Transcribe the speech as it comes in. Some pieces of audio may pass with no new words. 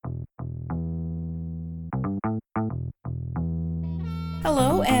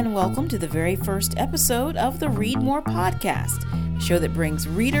Hello, and welcome to the very first episode of the Read More podcast, a show that brings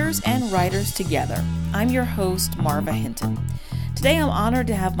readers and writers together. I'm your host, Marva Hinton. Today, I'm honored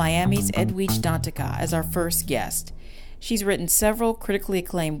to have Miami's Edwidge Danticat as our first guest. She's written several critically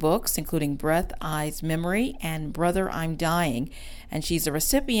acclaimed books, including Breath, Eyes, Memory, and Brother, I'm Dying, and she's a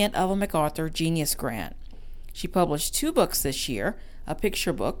recipient of a MacArthur Genius Grant. She published 2 books this year, a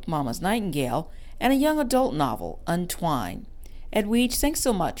picture book, Mama's Nightingale, and a young adult novel, Untwine. Edwidge, thanks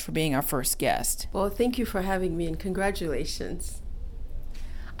so much for being our first guest. Well, thank you for having me, and congratulations.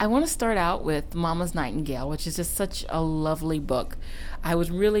 I want to start out with Mama's Nightingale, which is just such a lovely book. I was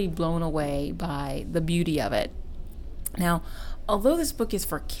really blown away by the beauty of it. Now, although this book is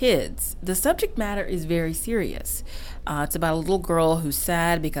for kids, the subject matter is very serious. It's about a little girl who's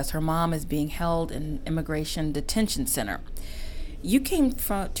sad because her mom is being held in an immigration detention center. You came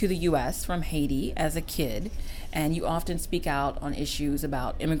to the U.S. from Haiti as a kid, and you often speak out on issues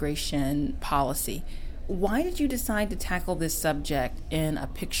about immigration policy. Why did you decide to tackle this subject in a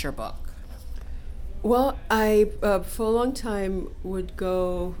picture book? Well, I, for a long time, would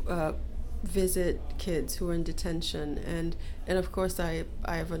go visit kids who were in detention. And of course, I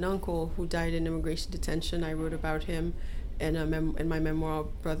have an uncle who died in immigration detention. I wrote about him in my memoir,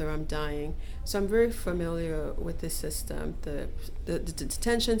 Brother, I'm Dying. So I'm very familiar with this system, the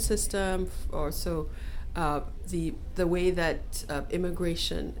detention system, also the way that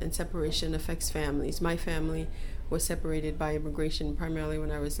immigration and separation affects families. My family was separated by immigration primarily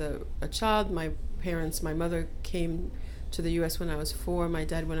when I was a child. My mother came to the U.S. when I was 4, my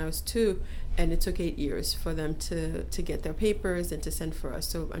dad when I was 2, and it took 8 years for them to get their papers and to send for us,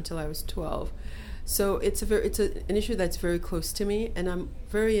 so until I was 12. So it's an issue that's very close to me, and I'm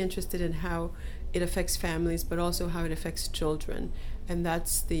very interested in how it affects families, but also how it affects children, and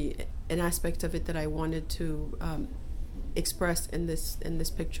that's an aspect of it that I wanted to express in this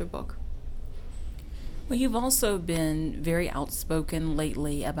picture book. Well, you've also been very outspoken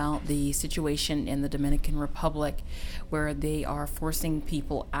lately about the situation in the Dominican Republic, where they are forcing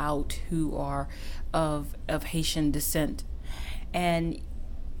people out who are of Haitian descent, and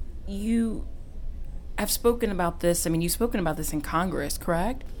you have spoken about this. I mean, you've spoken about this in Congress,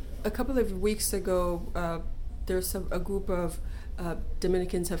 correct? A couple of weeks ago, there's a group of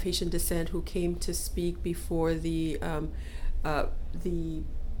Dominicans of Haitian descent who came to speak before the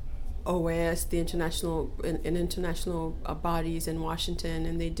OAS, the international bodies in Washington,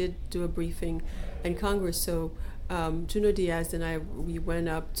 and they did do a briefing in Congress. So Junot Diaz and we went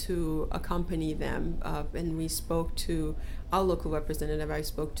up to accompany them, and we spoke to our local representative. I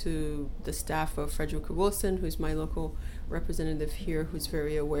spoke to the staff of Frederica Wilson, who's my local representative here, who's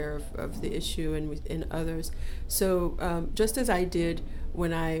very aware of the issue, and others. So just as I did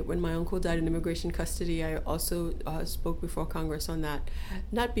when my uncle died in immigration custody, I also spoke before Congress on that.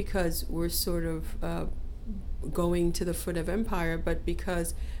 Not because we're sort of going to the foot of empire, but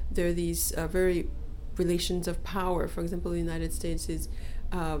because there are these very relations of power. For example, the United States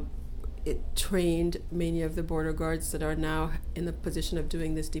it trained many of the border guards that are now in the position of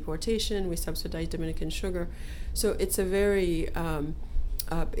doing this deportation. We subsidize Dominican sugar. So it's a very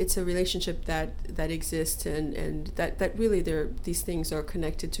it's a relationship that exists, and that really these things are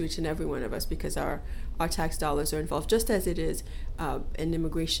connected to each and every one of us, because our tax dollars are involved, just as it is in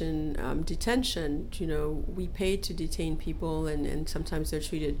immigration detention. You know, we pay to detain people, and sometimes they're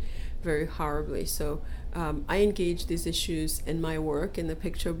treated very horribly. So I engage these issues in my work, in the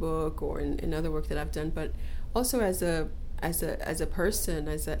picture book, or in other work that I've done, but also as a person,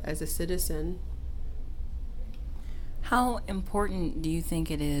 as a citizen. How important do you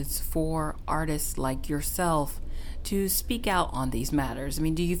think it is for artists like yourself to speak out on these matters? I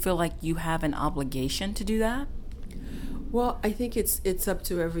mean, do you feel like you have an obligation to do that? Well, I think it's up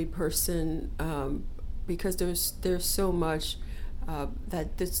to every person, because there's so much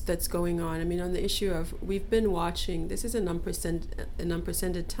that's going on. I mean, on the issue of, we've been watching, this is an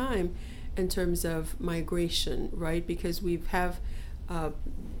unprecedented time in terms of migration, right? Because we have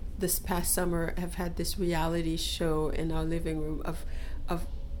this past summer have had this reality show in our living room of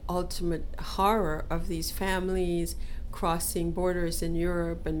ultimate horror of these families crossing borders in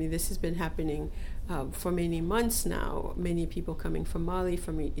Europe. I mean, this has been happening for many months now. Many people coming from Mali,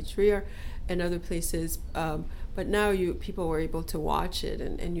 from Eritrea, and other places. But now people were able to watch it,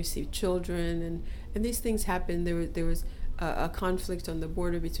 and you see children, and these things happen. There was a conflict on the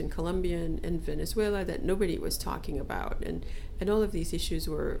border between Colombia and Venezuela that nobody was talking about, and all of these issues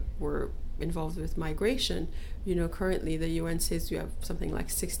were involved with migration. You know, currently the UN says you have something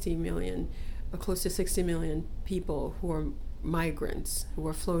like 60 million, close to 60 million people who are migrants who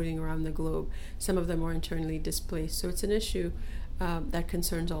are floating around the globe. Some of them are internally displaced. So it's an issue that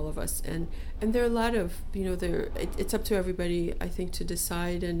concerns all of us. And there are a lot of, it's up to everybody, I think, to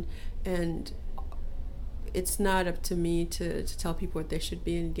decide. And it's not up to me to tell people what they should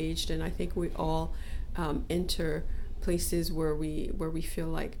be engaged in. I think we all enter places where we feel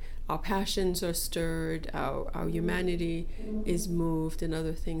like our passions are stirred, our humanity is moved, and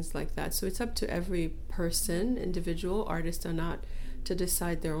other things like that. So it's up to every person, individual, artist or not, to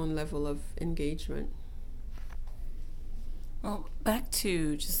decide their own level of engagement. Well, back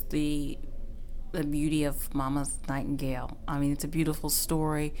to just the beauty of Mama's Nightingale. I mean, it's a beautiful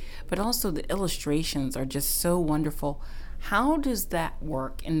story, but also the illustrations are just so wonderful. How does that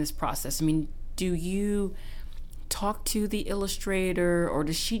work in this process? I mean, do you talk to the illustrator, or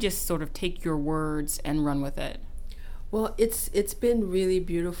does she just sort of take your words and run with it? Well, it's been really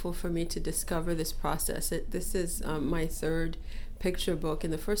beautiful for me to discover this process. This is my third picture book,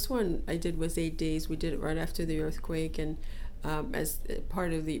 and the first one I did was 8 Days. We did it right after the earthquake, and as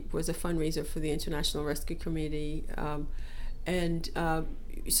part of was a fundraiser for the International Rescue Committee.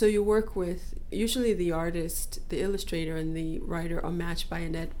 So you work with, usually the artist, the illustrator, and the writer are matched by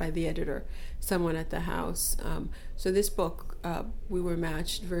the editor, someone at the house. So this book, we were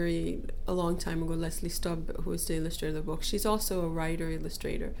matched a long time ago. Leslie Stubb, who is the illustrator of the book, she's also a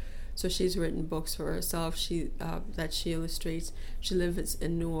writer-illustrator. So she's written books for herself that she illustrates. She lives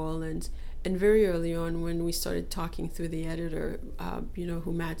in New Orleans. And very early on, when we started talking through the editor,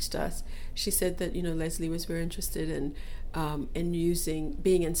 who matched us, she said that, Leslie was very interested in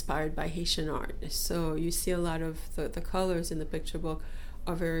being inspired by Haitian art. So you see a lot of the colors in the picture book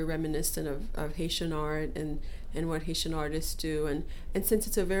are very reminiscent of Haitian art and what Haitian artists do. And since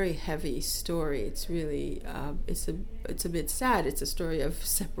it's a very heavy story, it's really, it's a bit sad. It's a story of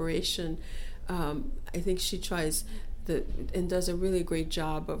separation. I think she tries and does a really great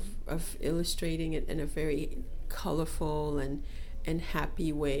job of illustrating it in a very colorful and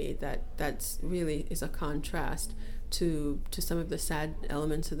happy way that's really is a contrast to some of the sad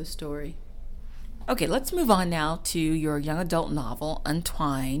elements of the story. Okay, let's move on now to your young adult novel,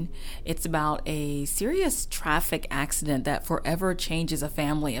 Untwine. It's about a serious traffic accident that forever changes a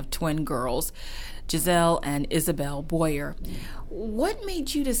family of twin girls, Giselle and Isabel Boyer. What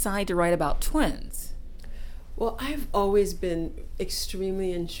made you decide to write about twins? Well, I've always been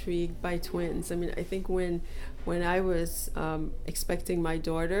extremely intrigued by twins. I mean, I think when I was expecting my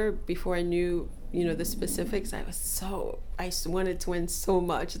daughter, before I knew, the specifics, I wanted twins so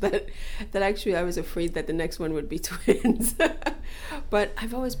much that actually I was afraid that the next one would be twins. But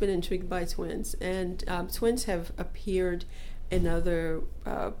I've always been intrigued by twins, and twins have appeared in other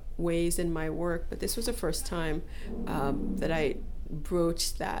ways in my work, but this was the first time that I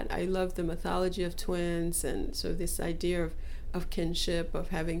broached that. I love the mythology of twins, and so this idea of kinship, of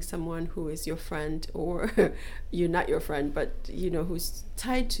having someone who is your friend, or you're not your friend, but who's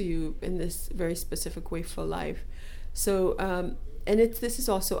tied to you in this very specific way for life. So this is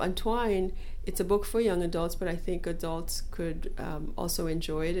also Untwine. It's a book for young adults, but I think adults could also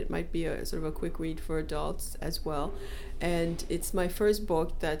enjoy it. It might be a sort of a quick read for adults as well. And it's my first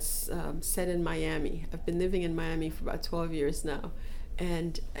book that's set in Miami. I've been living in Miami for about 12 years now,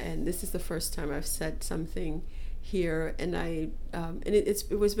 and this is the first time I've set something here. And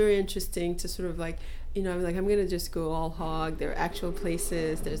it was very interesting to sort of I'm going to just go all hog. There are actual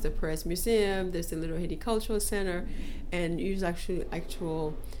places. There's the Perez Museum. There's the Little Haiti Cultural Center, and use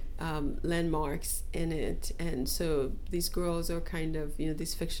actual landmarks in it. And so these girls are kind of,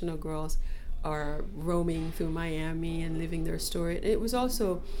 these fictional girls are roaming through Miami and living their story. And it was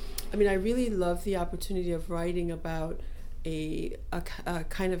also, I really love the opportunity of writing about a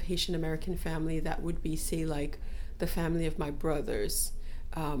kind of Haitian American family that would be, say, like the family of my brothers,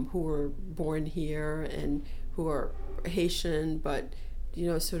 who were born here and who are Haitian, but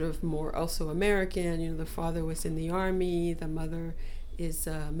sort of more also American. The father was in the army, the mother is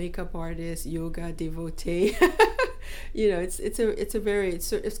a makeup artist, yoga devotee.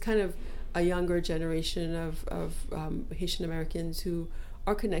 It's kind of a younger generation of Haitian Americans who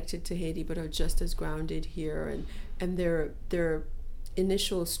are connected to Haiti but are just as grounded here, and their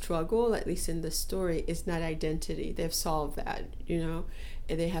initial struggle, at least in the story, is not identity. They've solved that, and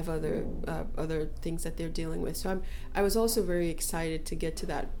they have other things that they're dealing with. So I was also very excited to get to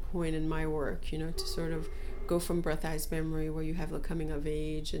that point in my work, to sort of go from Breath Eyes Memory, where you have the coming of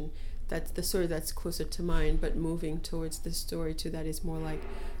age, and that's the story that's closer to mine, but moving towards the story too that is more like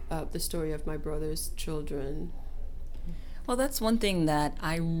the story of my brother's children. Well, that's one thing that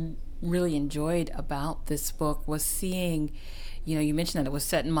I really enjoyed about this book, was seeing you mentioned that it was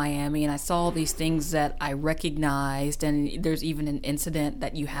set in Miami, and I saw these things that I recognized, and there's even an incident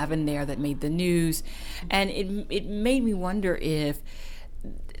that you have in there that made the news, and it made me wonder if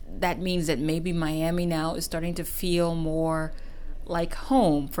that means that maybe Miami now is starting to feel more like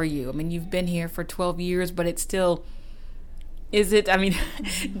home for you. I mean, you've been here for 12 years, but it's still, does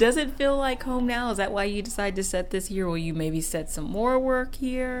it feel like home now? Is that why you decided to set this here? Will you maybe set some more work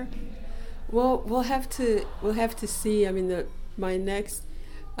here? Well, we'll have to see. I mean, my next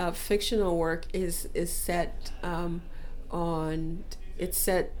fictional work is set on. It's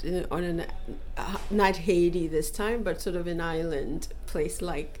set on not Haiti this time, but sort of an island place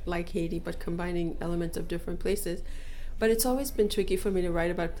like Haiti, but combining elements of different places. But it's always been tricky for me to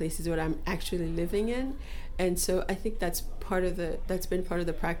write about places that I'm actually living in, and so I think that's been part of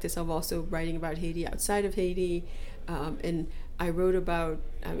the practice of also writing about Haiti outside of Haiti. And I wrote about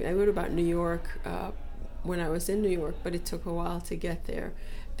New York when I was in New York, but it took a while to get there,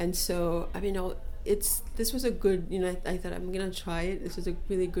 and so this was a good, I thought I'm gonna try it. This was a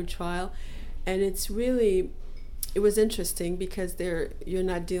really good trial, and it was interesting because you're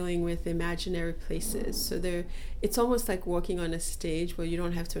not dealing with imaginary places, so it's almost like walking on a stage where you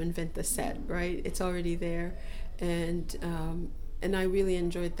don't have to invent the set, right? It's already there, and I really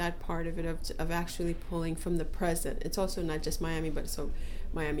enjoyed that part of it of actually pulling from the present. It's also not just Miami, but so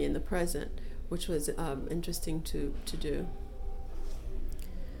Miami in the present, which was interesting to do.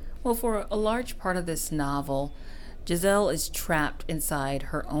 Well, for a large part of this novel, Giselle is trapped inside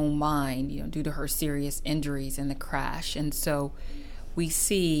her own mind, due to her serious injuries in the crash. And so we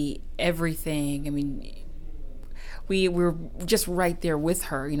see everything. I mean, we're just right there with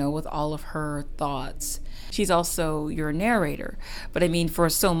her, with all of her thoughts. She's also your narrator. But I mean, for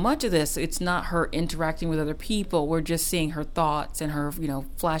so much of this, it's not her interacting with other people. We're just seeing her thoughts and her,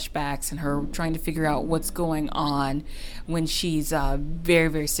 flashbacks and her trying to figure out what's going on when she's very,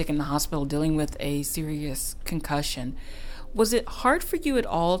 very sick in the hospital dealing with a serious concussion. Was it hard for you at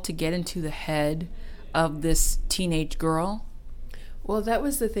all to get into the head of this teenage girl? Well, that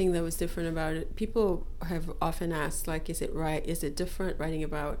was the thing that was different about it. People have often asked, is it different writing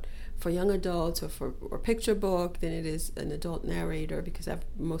about for young adults or picture book than it is an adult narrator, because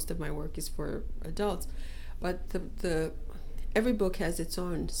most of my work is for adults. But every book has its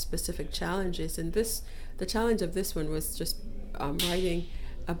own specific challenges, and the challenge of this one was just writing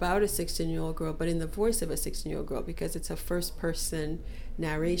about a 16-year-old girl, but in the voice of a 16-year-old girl, because it's a first-person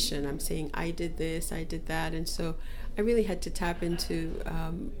narration. I'm saying, I did this, I did that, and so I really had to tap into,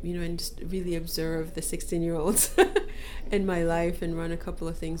 and just really observe the 16-year-olds in my life and run a couple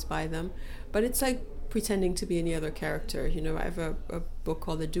of things by them. But it's like pretending to be any other character. I have a book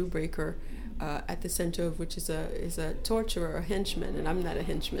called The Dew Breaker, at the center of which is a torturer, a henchman, and I'm not a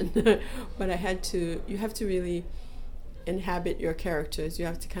henchman, but you have to really inhabit your characters. You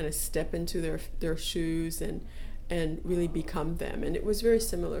have to kind of step into their shoes and really become them. And it was very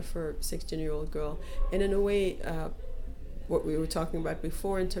similar for 16-year-old girl. And in a way, what we were talking about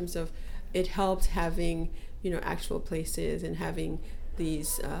before in terms of it helped having, actual places and having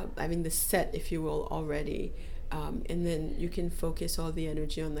having the set, if you will, already. And then you can focus all the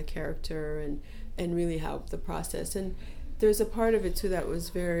energy on the character and really help the process. And there's a part of it too that was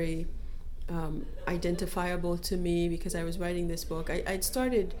very identifiable to me, because I was writing this book. I'd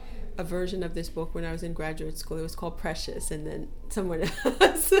started a version of this book when I was in graduate school. It was called Precious, and then someone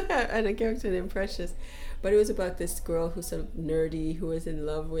else had a character named Precious. But it was about this girl who's sort of nerdy, who was in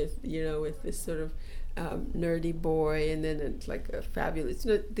love with this sort of nerdy boy, and then it's like a fabulous,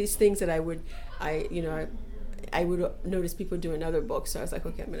 these things that I would notice people do in other books. So I was like,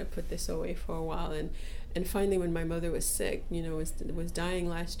 okay, I'm going to put this away for a while. And finally, when my mother was sick, was dying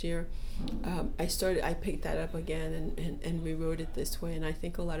last year, I picked that up again and rewrote it this way. And I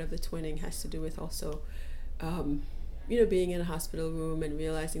think a lot of the twinning has to do with also, being in a hospital room and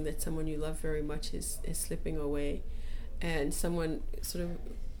realizing that someone you love very much is slipping away, and someone sort of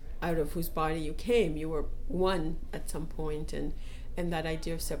out of whose body you were one at some point, and that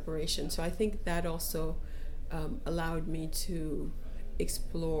idea of separation. So I think that also allowed me to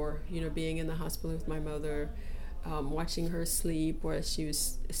explore, being in the hospital with my mother, watching her sleep where she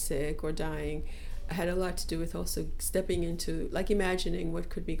was sick or dying. It had a lot to do with also stepping into, imagining what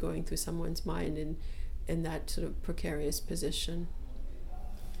could be going through someone's mind in that sort of precarious position.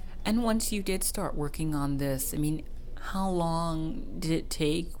 And once you did start working on this, how long did it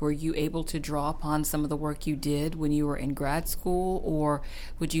take? Were you able to draw upon some of the work you did when you were in grad school, or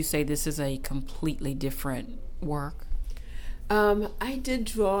would you say this is a completely different work? I did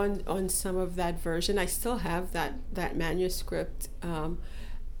draw on some of that version. I still have that manuscript,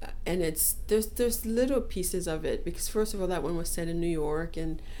 and it's there's little pieces of it, because first of all, that one was set in New York,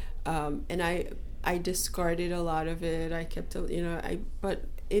 and I discarded a lot of it. I kept but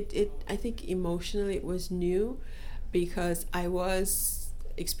it I think emotionally it was new, because I was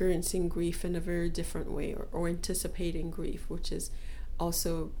experiencing grief in a very different way, or anticipating grief, which is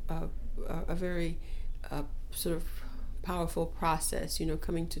also a very sort of powerful process,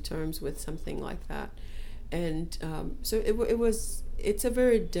 coming to terms with something like that. And so it's a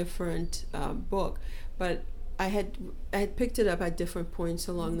very different book, but I had picked it up at different points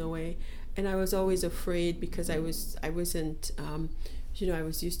along the way, and I was always afraid, because I wasn't I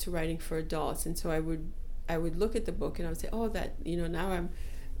was used to writing for adults, and so I would look at the book and I would say, oh, that now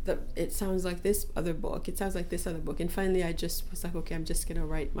it sounds like this other book, it sounds like this other book, and finally I just was like, okay, I'm just gonna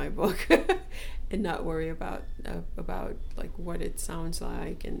write my book and not worry about like what it sounds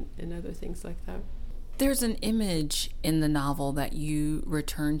like and other things like that. There's an image in the novel that you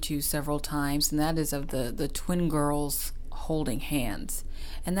return to several times, and that is of the twin girls holding hands,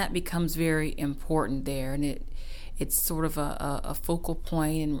 and that becomes very important there, and it's sort of a focal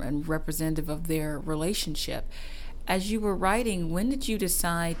point and representative of their relationship. As you were writing, when did you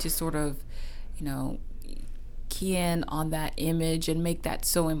decide to sort of, key in on that image and make that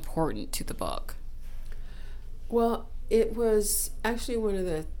so important to the book? Well, it was actually one of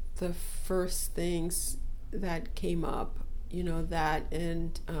the first things that came up, that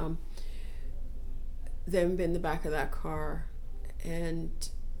and them in the back of that car, and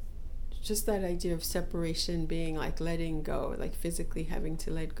just that idea of separation being like letting go, like physically having to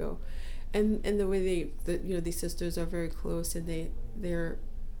let go, and the way these sisters are very close, and their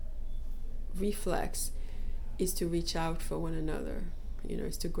reflex is to reach out for one another,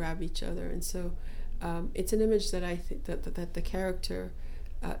 is to grab each other. And so it's an image that I think that the character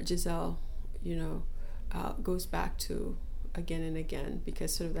Giselle, goes back to again and again,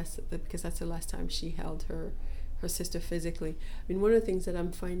 because that's the last time she held her sister physically. I mean, one of the things that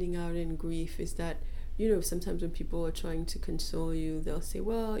I'm finding out in grief is that, sometimes when people are trying to console you, they'll say,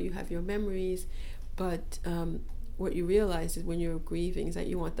 well, you have your memories, but what you realize is when you're grieving is that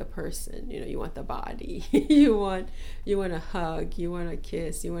you want the person, you want the body, you want a hug, you want a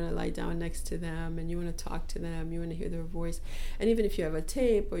kiss, you want to lie down next to them, and you want to talk to them, you want to hear their voice. And even if you have a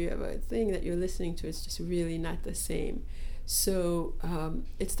tape or you have a thing that you're listening to, it's just really not the same. So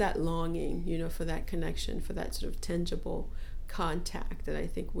it's that longing, for that connection, for that sort of tangible contact that I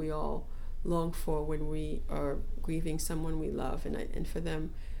think we all long for when we are grieving someone we love, and for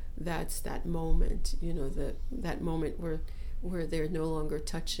them, that's that moment, that moment where they're no longer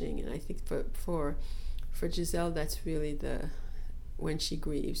touching. And I think for Giselle, that's really when she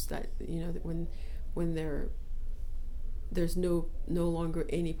grieves, that when there's no longer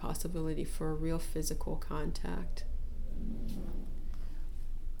any possibility for a real physical contact.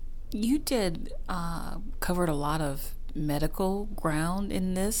 You did covered a lot of medical ground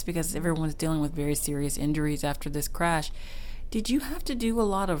in this, because everyone's dealing with very serious injuries after this crash. Did you have to do a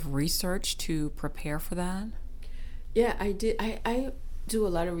lot of research to prepare for that? Yeah, I did. I do a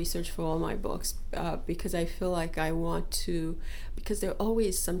lot of research for all my books, because I feel like I want to, because there are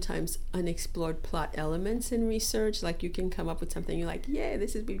always sometimes unexplored plot elements in research. Like you can come up with something, you're like, yeah,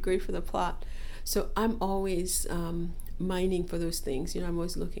 this would be great for the plot. So I'm always mining for those things. I'm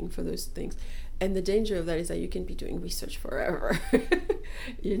always looking for those things. And the danger of that is that you can be doing research forever.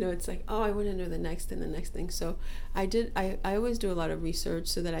 It's like, oh, I want to know the next and the next thing. So I always do a lot of research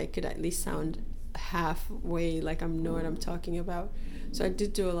so that I could at least sound halfway like I know what I'm talking about. So I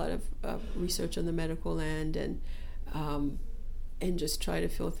did do a lot of research on the medical end, and just try to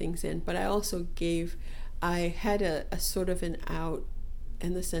fill things in. But I also I had a sort of an out,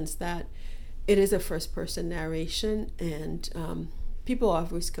 in the sense that it is a first person narration, and people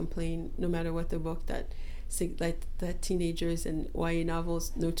always complain, no matter what the book, that teenagers and YA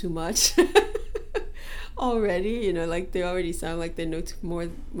novels know too much already. Like they already sound like they know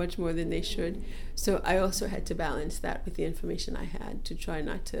much more than they should. So I also had to balance that with the information I had, to try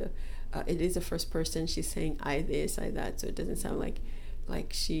not to. It is a first person. She's saying I this, I that, so it doesn't sound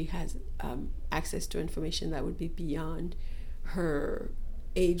like she has access to information that would be beyond her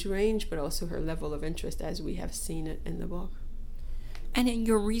age range, but also her level of interest, as we have seen it in the book. And in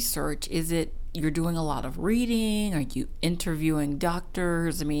your research, is it you're doing a lot of reading? Are you interviewing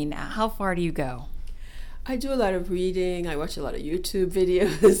doctors? I mean, how far do you go? I do a lot of reading. I watch a lot of YouTube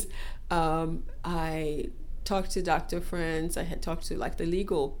videos. I talk to doctor friends. I had talked to the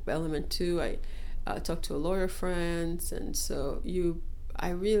legal element too. I talked to a lawyer friends, and so I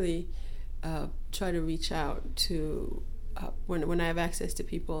really try to reach out to when I have access to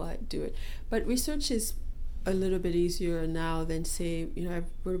people. I do it. But research is a little bit easier now than, say, I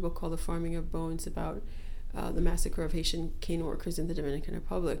wrote a book called The Farming of Bones about the massacre of Haitian cane workers in the Dominican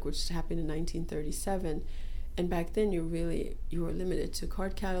Republic, which happened in 1937. And back then you were limited to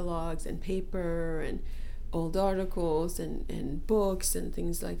card catalogs and paper and old articles and books and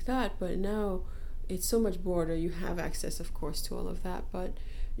things like that. But now it's so much broader. You have access, of course, to all of that, but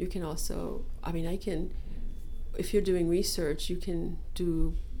you can also, if you're doing research, you can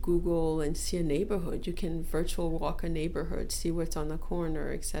do Google and see a neighborhood. You can virtual walk a neighborhood, see what's on the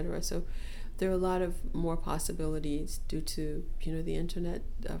corner, etc. So there are a lot of more possibilities due to the internet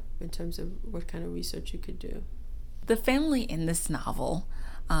in terms of what kind of research you could do. The family in this novel,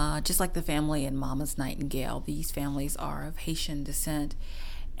 just like the family in Mama's Nightingale, these families are of Haitian descent.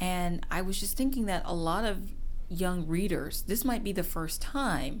 And I was just thinking that a lot of young readers, this might be the first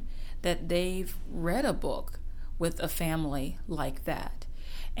time that they've read a book with a family like that.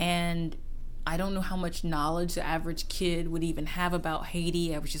 And I don't know how much knowledge the average kid would even have about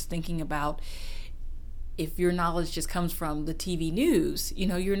Haiti. I was just thinking about if your knowledge just comes from the TV news,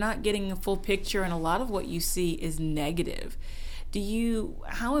 you're not getting a full picture, and a lot of what you see is negative.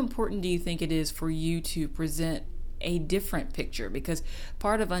 How important do you think it is for you to present a different picture? Because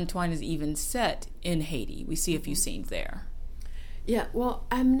part of Antoine is even set in Haiti. We see a few scenes there. Yeah, well,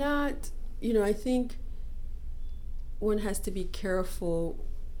 I'm not, I think one has to be careful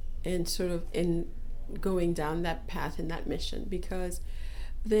and sort of in going down that path and that mission, because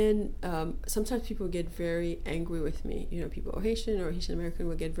then sometimes people get very angry with me. People Haitian or Haitian American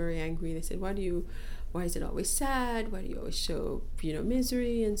will get very angry. They said, why is it always sad? Why do you always show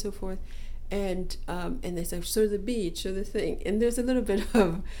misery and so forth? And they say, show the beach, show the thing. And there's a little bit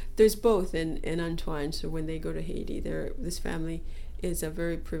of, there's both in Antoine. So when they go to Haiti, this family is a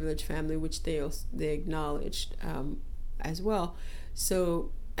very privileged family, which they acknowledged as well.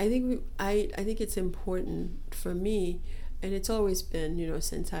 So I think it's important for me, and it's always been,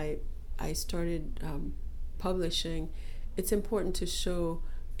 since I started publishing, it's important to show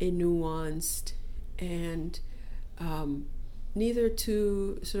a nuanced and neither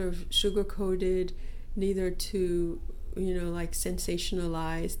too sort of sugar-coated, neither too, like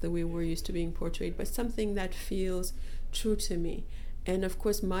sensationalized the way we're used to being portrayed, but something that feels true to me. And of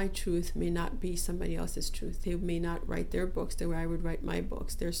course, my truth may not be somebody else's truth. They may not write their books the way I would write my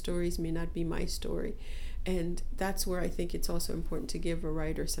books. Their stories may not be my story. And that's where I think it's also important to give a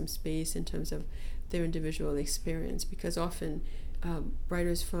writer some space in terms of their individual experience, because often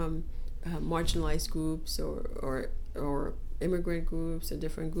writers from marginalized groups or immigrant groups or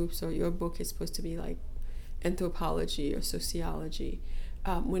different groups, or your book is supposed to be like anthropology or sociology,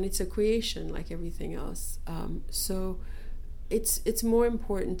 when it's a creation like everything else. So it's more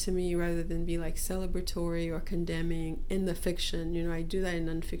important to me, rather than be like celebratory or condemning in the fiction. I do that in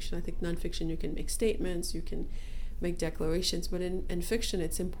nonfiction. I think nonfiction, you can make statements, you can make declarations, but in fiction,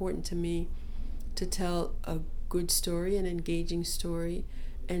 it's important to me to tell a good story, an engaging story,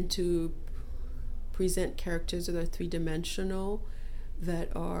 and to present characters that are three-dimensional, that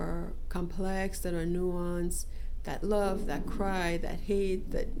are complex, that are nuanced, that love, that cry, that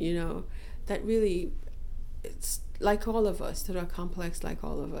hate, that that really, it's like all of us, that are complex like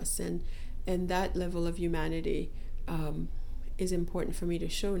all of us, and that level of humanity is important for me to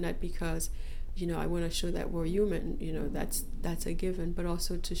show, not because I want to show that we're human, that's a given, but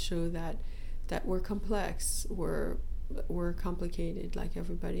also to show that we're complex, we're complicated like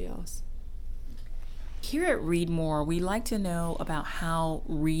everybody else. Here at Read More, we like to know about how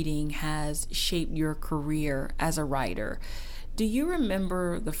reading has shaped your career as a writer. Do you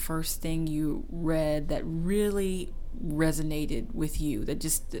remember the first thing you read that really resonated with you, that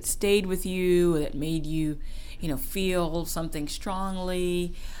stayed with you, that made you, feel something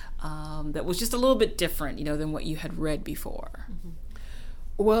strongly, that was just a little bit different, than what you had read before? Mm-hmm.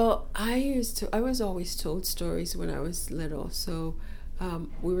 Well, I was always told stories when I was little, so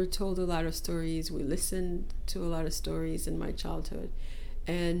we were told a lot of stories. We listened to a lot of stories in my childhood,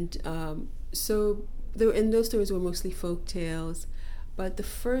 and and those stories were mostly folk tales. But the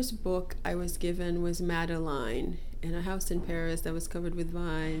first book I was given was Madeline, in a house in Paris that was covered with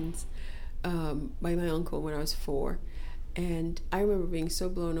vines, by my uncle when I was 4. And I remember being so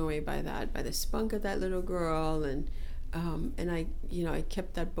blown away by the spunk of that little girl, and I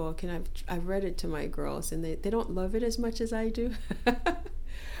kept that book, and I've read it to my girls, and they don't love it as much as I do.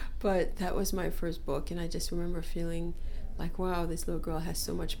 But that was my first book, and I just remember feeling like, wow, this little girl has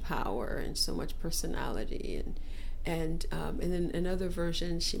so much power and so much personality, and then another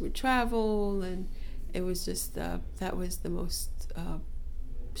version, she would travel, and it was just that was the most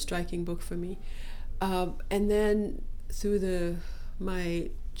striking book for me. And then through my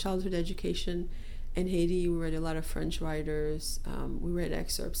childhood education In Haiti, we read a lot of French writers. We read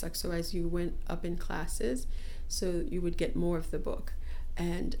excerpts, like, so as you went up in classes, so you would get more of the book.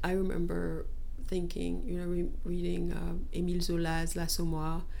 And I remember thinking, reading Émile Zola's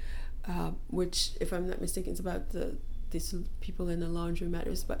L'Assommoir, which, if I'm not mistaken, is about these people in the laundromat.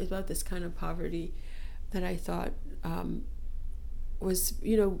 It's about this kind of poverty that I thought was,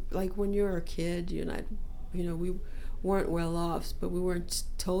 like when you're a kid, we weren't well off, but we weren't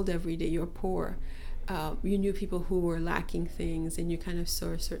told every day you're poor. You knew people who were lacking things, and you kind of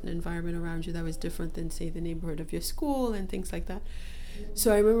saw a certain environment around you that was different than, say, the neighborhood of your school and things like that.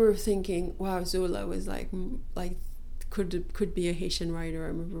 So I remember thinking, wow, Zola was like could be a Haitian writer. I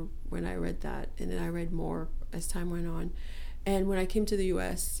remember when I read that, and then I read more as time went on. And when I came to the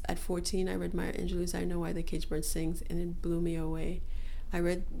U.S. at 14, I read Maya Angelou's I Know Why the Caged Bird Sings, and it blew me away. I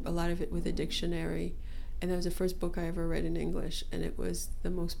read a lot of it with a dictionary, and that was the first book I ever read in English, and it was the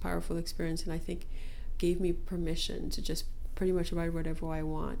most powerful experience, and I think gave me permission to just pretty much write whatever I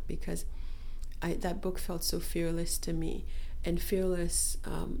want, because that book felt so fearless to me, and fearless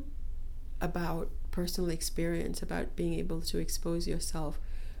about personal experience, about being able to expose yourself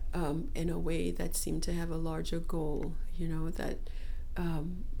in a way that seemed to have a larger goal, that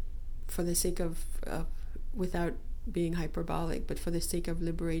for the sake of without being hyperbolic, but for the sake of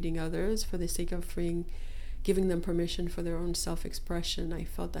liberating others, for the sake of giving them permission for their own self-expression. I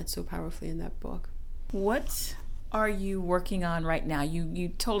felt that so powerfully in that book. What are you working on right now? You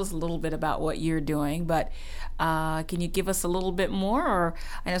told us a little bit about what you're doing, but can you give us a little bit more? Or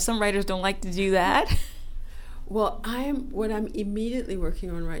I know some writers don't like to do that. Well, what I'm immediately working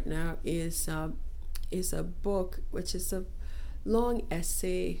on right now is a book which is a long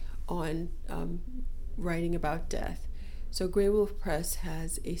essay on writing about death. So Grey Wolf Press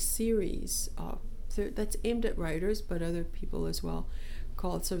has a series that's aimed at writers, but other people as well,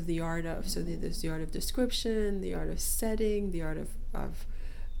 called sort of the art of. So there's the art of description, the art of setting, the art of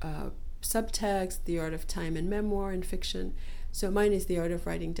subtext, the art of time and memoir and fiction. So mine is the art of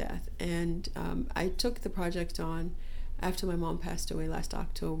writing death. And I took the project on after my mom passed away last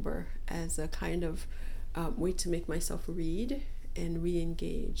October as a kind of way to make myself read and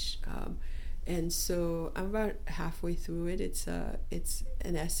re-engage. And so I'm about halfway through it. It's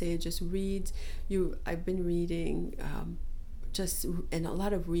an essay. It just reads. I've been reading and a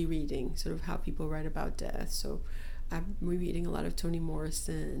lot of rereading, sort of how people write about death. So I'm rereading a lot of Toni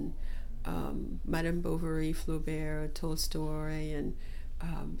Morrison, Madame Bovary, Flaubert, Tolstoy, and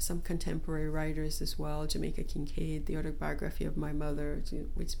some contemporary writers as well. Jamaica Kincaid, the autobiography of my mother,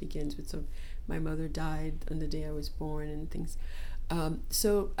 which begins with sort of my mother died on the day I was born and things.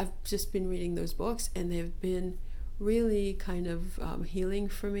 So I've just been reading those books, and they've been really kind of healing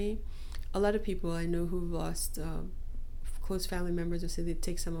for me. A lot of people I know who've lost close family members will say it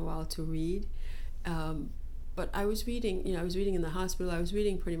takes them a while to read. But I was reading, I was reading in the hospital. I was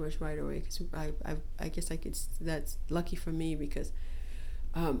reading pretty much right away, because I guess that's lucky for me, because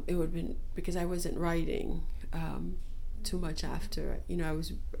it would have been, because I wasn't writing too much after. I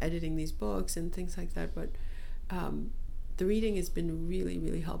was editing these books and things like that, but the reading has been really,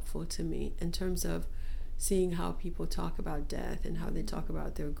 really helpful to me in terms of seeing how people talk about death and how they talk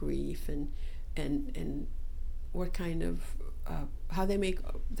about their grief and what kind of how they make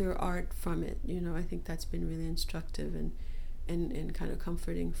their art from it. I think that's been really instructive and kind of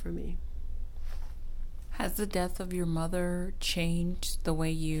comforting for me. Has the death of your mother changed the way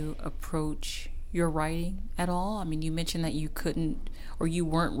you approach your writing at all? I mean, you mentioned that you couldn't, or you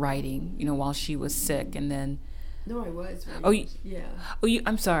weren't writing, while she was sick, and then. No, I was. Yeah.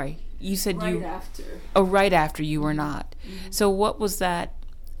 I'm sorry. You said right after. Oh, right after you were not. Mm-hmm. So what was that?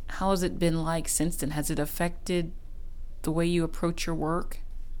 How has it been like since then? Has it affected the way you approach your work?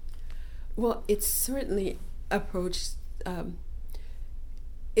 Well, it's certainly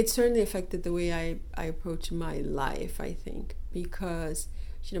it certainly affected the way I approach my life, I think, because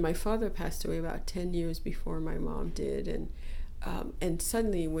my father passed away about 10 years before my mom did, and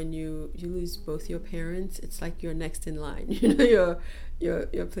suddenly when you lose both your parents, it's like you're next in line.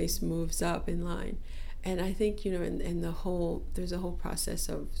 Your place moves up in line. And I think in there's a whole process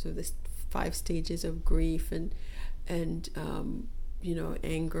of sort of this 5 stages of grief and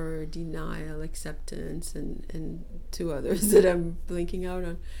anger, denial, acceptance, and 2 others that I'm blinking out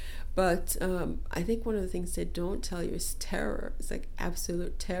on. But I think one of the things they don't tell you is terror. It's like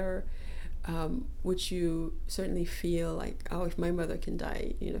absolute terror, which you certainly feel like, oh, if my mother can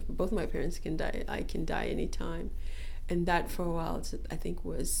die, if both my parents can die, I can die anytime. And that for a while, I think,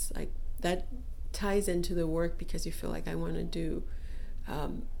 was like, that ties into the work, because you feel like I want to do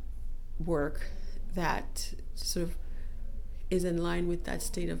work that sort of is in line with that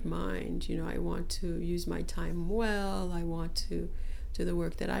state of mind. I want to use my time well. I want to do the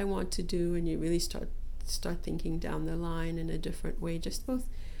work that I want to do, and you really start thinking down the line in a different way, just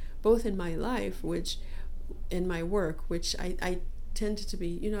both in my life, which in my work, which I tended to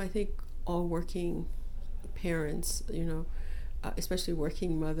be, I think all working parents, especially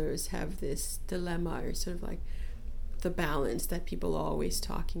working mothers, have this dilemma, or sort of like the balance that people are always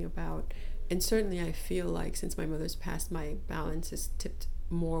talking about. And certainly I feel like since my mother's passed, my balance has tipped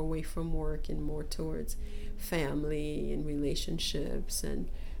more away from work and more towards family and relationships, and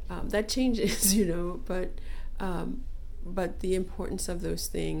that changes, but the importance of those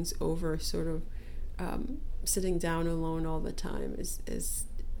things over sort of sitting down alone all the time is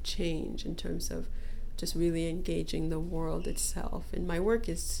change in terms of just really engaging the world itself. And my work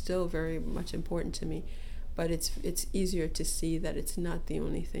is still very much important to me, but it's easier to see that it's not the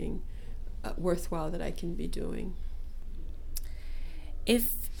only thing worthwhile that I can be doing.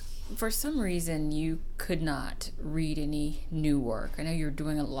 If for some reason you could not read any new work, I know you're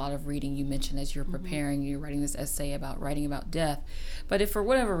doing a lot of reading, you mentioned as you're preparing, you're writing this essay about writing about death, but if for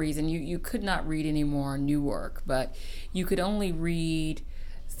whatever reason you could not read any more new work, but you could only read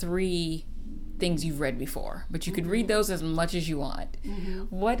 3 things you've read before, but you could read those as much as you want,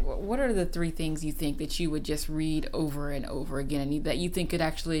 what are the 3 things you think that you would just read over and over again, and that you think could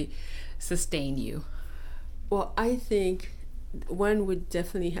actually sustain you? Well, I think one would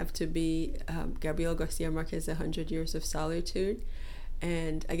definitely have to be Gabriel Garcia Marquez's 100 Years of Solitude.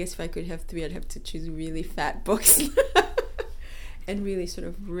 And I guess if I could have 3, I'd have to choose really fat books and really sort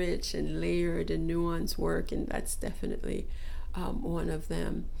of rich and layered and nuanced work. And that's definitely one of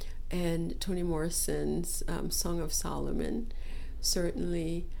them. And Toni Morrison's Song of Solomon,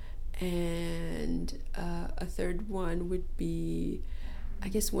 certainly. And a third one would be, I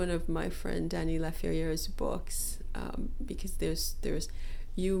guess, one of my friend Danny Laferriere's books, because there's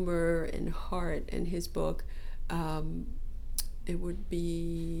humor and heart in his book. It would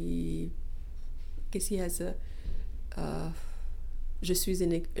be, I guess he has Je suis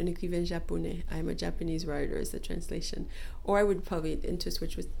un écrivain japonais. I'm a Japanese writer is the translation. Or I would probably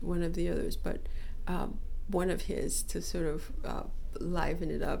interswitch with one of the others, but one of his to sort of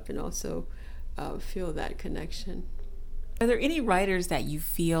liven it up and also feel that connection. Are there any writers that you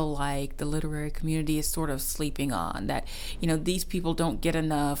feel like the literary community is sort of sleeping on, that, these people don't get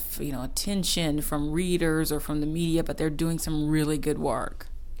enough, attention from readers or from the media, but they're doing some really good work?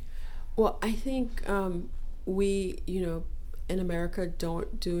 Well, I think we, in America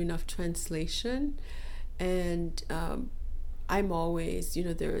don't do enough translation, and I'm always,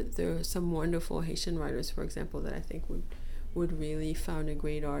 there are some wonderful Haitian writers, for example, that I think would really found a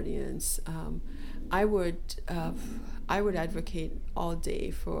great audience. I would advocate all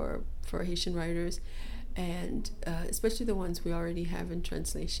day for Haitian writers, and especially the ones we already have in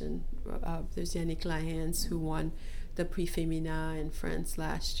translation. There's Yannick Lahens, who won the Prix Femina in France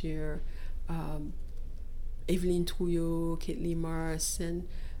last year. Evelyne Trouillot, Kate Mars, and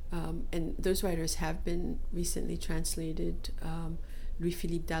those writers have been recently translated.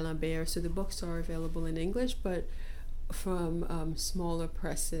 Louis-Philippe d'Alembert. So the books are available in English, but from smaller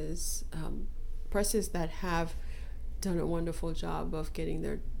presses that have done a wonderful job of getting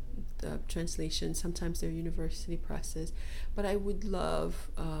their translation. Sometimes they're university presses, but I would love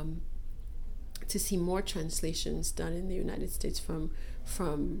to see more translations done in the United States from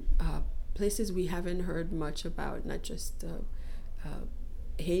places we haven't heard much about, not just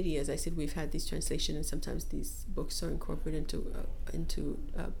Haiti. As I said, we've had these translations, and sometimes these books are incorporated into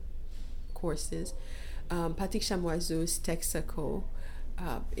courses. Patrick Chamoiseau's Texaco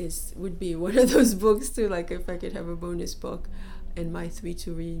would be one of those books too. Like if I could have a bonus book, and my 3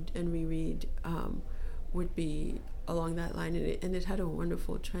 to read and reread would be along that line. And it had a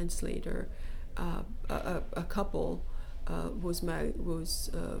wonderful translator. A couple was Marie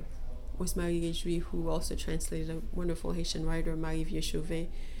Réjoui, who also translated a wonderful Haitian writer, Marie-Vieux Chauvet.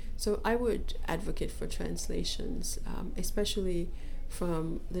 So I would advocate for translations, especially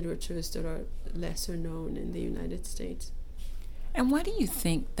from literatures that are lesser known in the United States. And why do you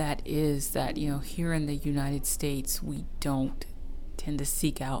think that is, that, here in the United States, we don't tend to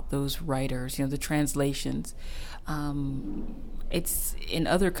seek out those writers, the translations? It's in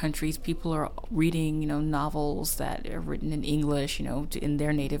other countries, people are reading, novels that are written in English, in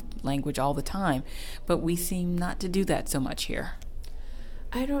their native language all the time. But we seem not to do that so much here.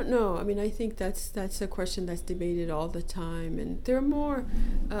 I don't know. I mean, I think that's a question that's debated all the time, and there are more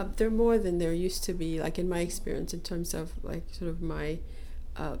than there used to be. Like in my experience, in terms of like sort of my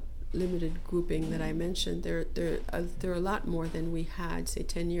limited grouping that I mentioned, there are a lot more than we had, say,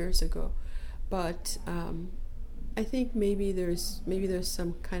 10 years ago. But I think maybe there's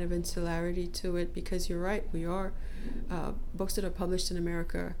some kind of insularity to it, because you're right. We are books that are published in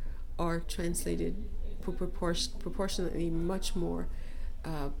America are translated proportionately much more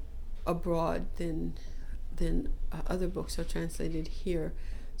abroad than other books are translated here.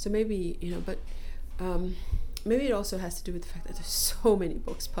 So maybe, but maybe it also has to do with the fact that there's so many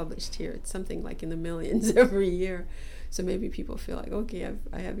books published here. It's something like in the millions every year. So maybe people feel like, okay,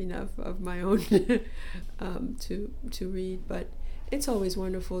 I have enough of my own to read. But it's always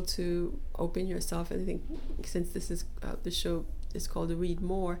wonderful to open yourself. And I think since this is the show is called Read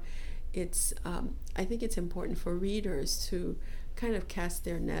More, it's I think it's important for readers to kind of cast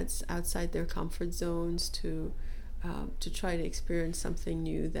their nets outside their comfort zones, to try to experience something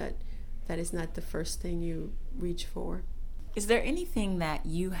new that is not the first thing you reach for. Is there anything that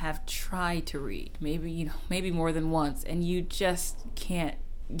you have tried to read, maybe more than once, and you just can't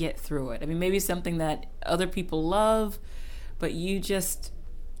get through it? I mean, maybe something that other people love, but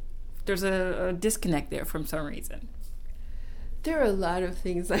there's a disconnect there from some reason. There are a lot of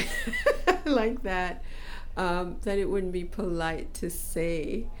things like that that it wouldn't be polite to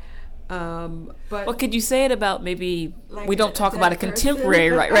say. But well, could you say it about maybe we don't talk about a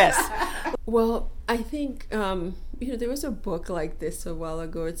contemporary rest? Well, I think there was a book like this a while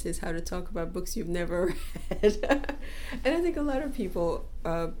ago. It says How to Talk About Books You've Never Read, and I think a lot of people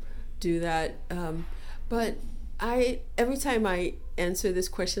do that. But every time I answer this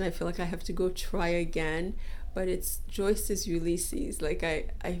question, I feel like I have to go try again. But it's Joyce's Ulysses. Like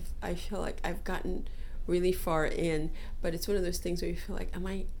I feel like I've gotten really far in, but it's one of those things where you feel like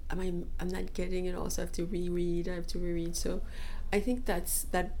I'm not getting it all, so I have to reread. So I think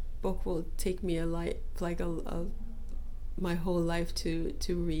that book will take me my whole life to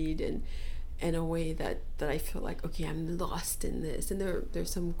read, and in a way that I feel like, okay, I'm lost in this. And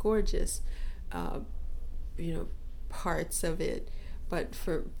there's some gorgeous parts of it, but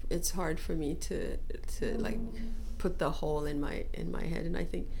it's hard for me to like put the whole in my head. And I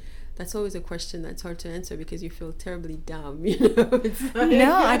think that's always a question that's hard to answer, because you feel terribly dumb. It's like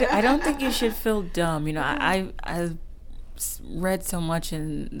no, I don't think you should feel dumb. I've read so much,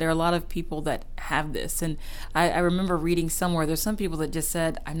 and there are a lot of people that have this. And I remember reading somewhere, there's some people that just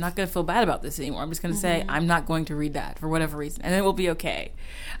said, I'm not going to feel bad about this anymore. I'm just going to say, I'm not going to read that for whatever reason, and it will be okay.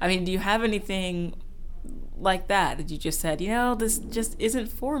 I mean, do you have anything like that you just said, this just isn't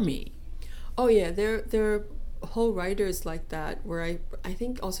for me? Oh yeah, there are whole writers like that, where I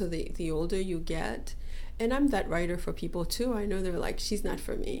think also the older you get, and I'm that writer for people too, I know they're like, she's not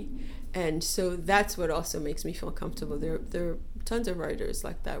for me. And so that's what also makes me feel comfortable. There are tons of writers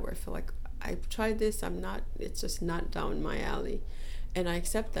like that where I feel like, I've tried this, it's just not down my alley, and I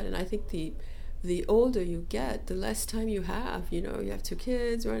accept that. And I think the older you get, the less time you have. You have 2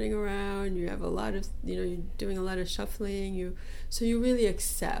 kids running around, you have a lot of, you're doing a lot of shuffling, so you really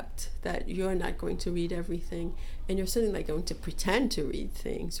accept that you're not going to read everything, and you're certainly not going to pretend to read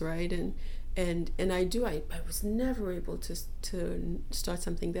things, right? And I was never able to start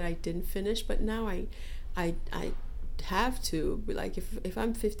something that I didn't finish, but now I have to. Like if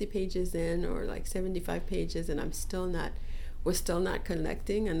I'm 50 pages in, or like 75 pages, and we're still not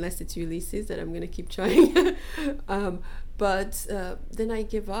connecting, unless it's Ulysses that I'm going to keep trying. But then I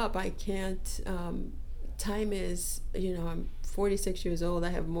give up. I can't. Time is, I'm 46 years old.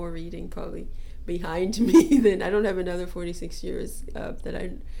 I have more reading probably behind me than I don't have another 46 years that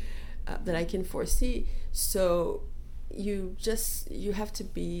I can foresee. So you have to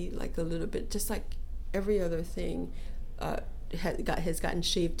be like a little bit, just like every other thing has gotten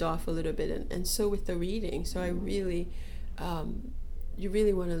shaved off a little bit, and so with the reading. So I really you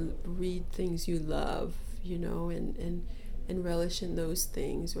really want to read things you love, and relish in those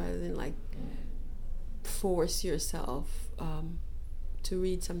things, rather than like force yourself to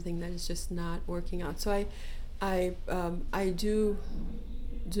read something that is just not working out. So I do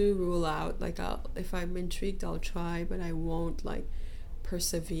rule out, like, if I'm intrigued, I'll try, but I won't like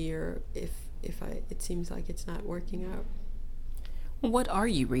persevere if it seems like it's not working out. What are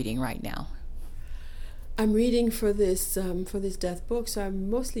you reading right now? I'm reading for this death book, so I'm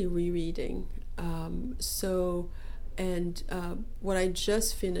mostly rereading. What I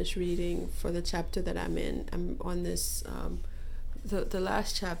just finished reading for the chapter that I'm in, I'm on this. The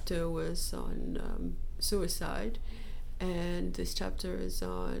last chapter was on suicide, and this chapter is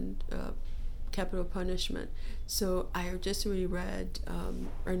on capital punishment. So I just reread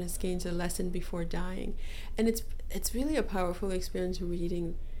Ernest Gaines' A Lesson Before Dying, and it's really a powerful experience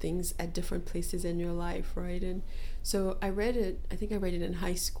reading things at different places in your life, right? And so I read it. I think I read it in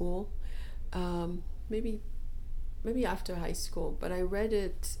high school, maybe after high school, but I read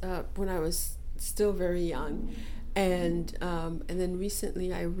it when I was still very young. And then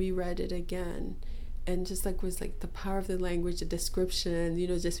recently I reread it again, and just like was like the power of the language, the description,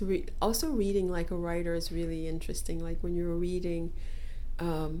 just also reading like a writer is really interesting. Like when you're reading,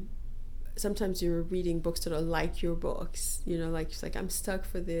 sometimes you're reading books that are like your books, like it's like I'm stuck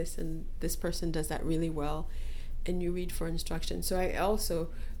for this, and this person does that really well, and you read for instruction. So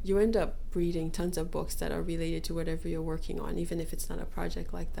you end up reading tons of books that are related to whatever you're working on, even if it's not a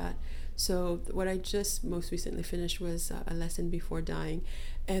project like that. So what I just most recently finished was A Lesson Before Dying.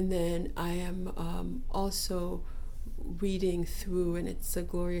 And then I am also reading through, and it's a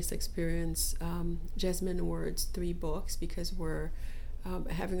glorious experience, Jesmyn Ward's 3 books, because we're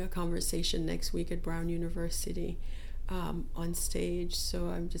having a conversation next week at Brown University on stage. So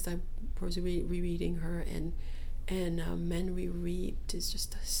I was rereading her, and Men We Reaped is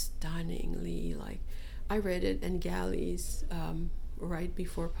just stunningly, like, I read it in galleys right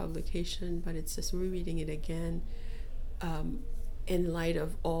before publication, but it's just rereading it again in light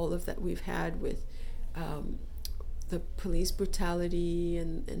of all of that we've had with the police brutality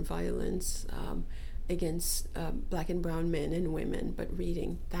and violence against Black and brown men and women, but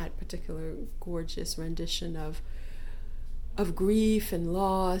reading that particular gorgeous rendition of grief and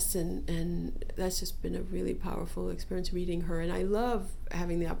loss, and that's just been a really powerful experience reading her. And I love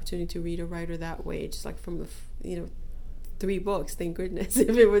having the opportunity to read a writer that way, just like from the 3 books, thank goodness.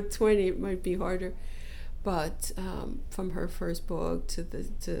 If it were 20, it might be harder. But from her first book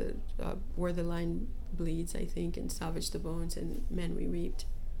to Where the Line Bleeds, I think, and Salvage the Bones, and Men We Reaped.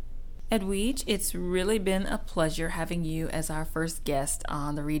 Edwidge, it's really been a pleasure having you as our first guest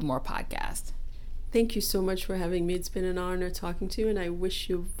on the Read More podcast. Thank you so much for having me. It's been an honor talking to you, and I wish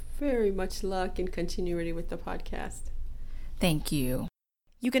you very much luck and continuity with the podcast. Thank you.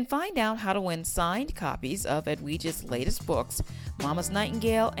 You can find out how to win signed copies of Edwidge's latest books, Mama's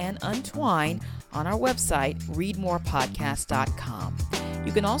Nightingale and Untwine, on our website, readmorepodcast.com.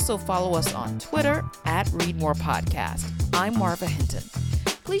 You can also follow us on Twitter at readmorepodcast. I'm Marva Hinton.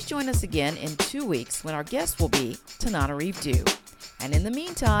 Please join us again in 2 weeks when our guest will be Tananarive Due. And in the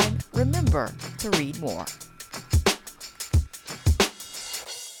meantime, remember to read more.